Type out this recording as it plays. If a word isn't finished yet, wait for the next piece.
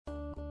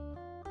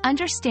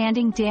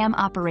Understanding Dam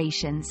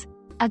Operations,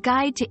 a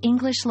guide to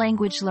English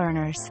language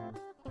learners.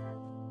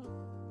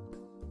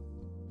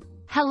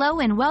 Hello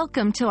and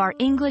welcome to our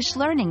English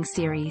learning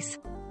series.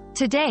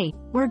 Today,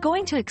 we're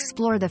going to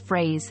explore the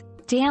phrase,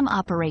 dam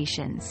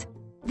operations.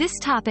 This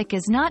topic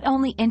is not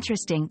only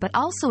interesting but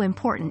also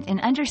important in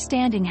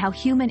understanding how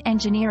human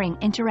engineering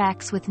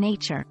interacts with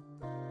nature.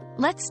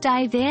 Let's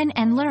dive in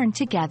and learn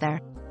together.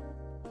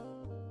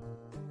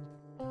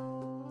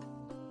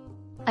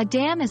 A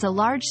dam is a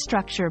large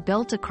structure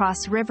built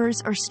across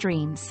rivers or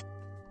streams.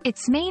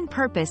 Its main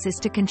purpose is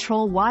to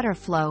control water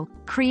flow,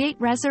 create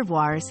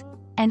reservoirs,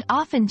 and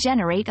often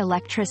generate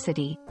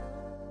electricity.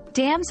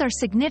 Dams are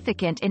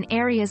significant in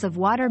areas of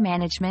water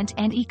management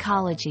and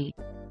ecology.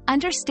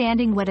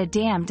 Understanding what a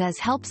dam does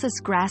helps us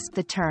grasp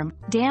the term,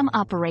 dam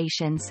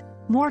operations,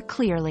 more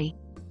clearly.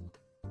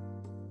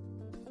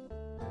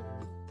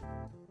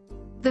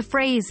 The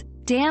phrase,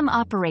 dam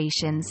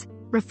operations,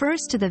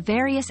 refers to the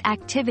various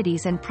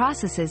activities and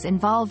processes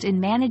involved in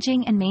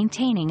managing and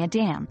maintaining a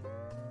dam.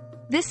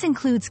 This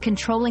includes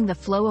controlling the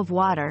flow of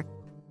water,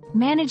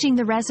 managing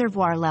the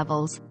reservoir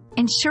levels,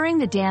 ensuring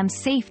the dam's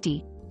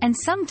safety, and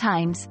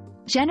sometimes,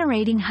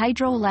 generating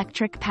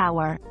hydroelectric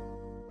power.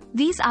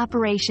 These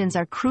operations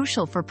are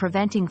crucial for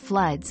preventing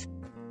floods,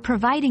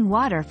 providing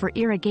water for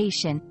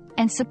irrigation,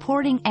 and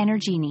supporting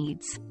energy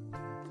needs.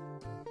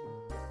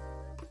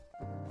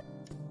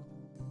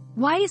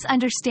 Why is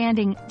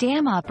understanding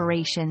dam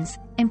operations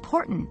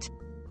important?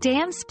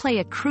 Dams play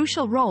a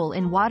crucial role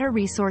in water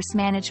resource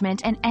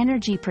management and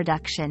energy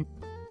production.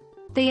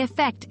 They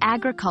affect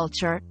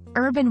agriculture,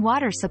 urban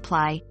water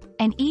supply,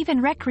 and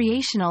even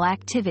recreational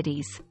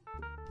activities.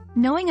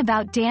 Knowing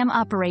about dam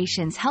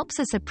operations helps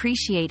us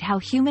appreciate how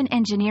human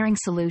engineering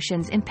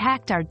solutions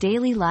impact our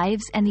daily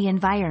lives and the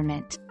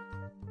environment.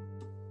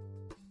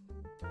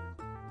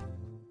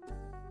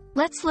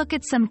 Let's look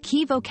at some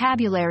key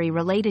vocabulary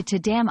related to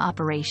dam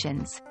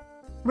operations.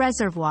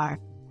 Reservoir.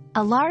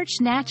 A large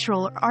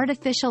natural or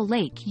artificial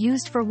lake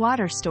used for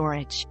water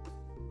storage.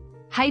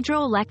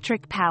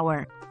 Hydroelectric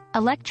power.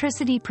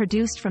 Electricity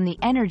produced from the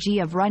energy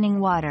of running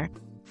water.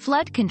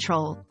 Flood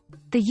control.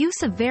 The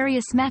use of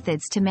various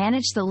methods to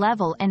manage the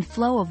level and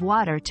flow of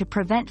water to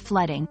prevent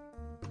flooding.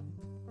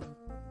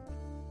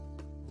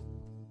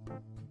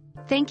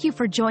 Thank you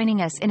for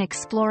joining us in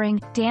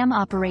exploring dam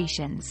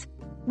operations.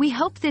 We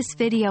hope this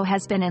video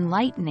has been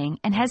enlightening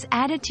and has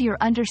added to your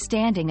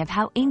understanding of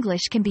how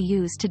English can be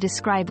used to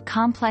describe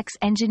complex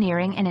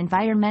engineering and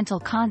environmental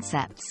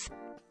concepts.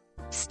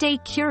 Stay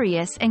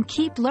curious and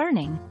keep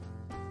learning.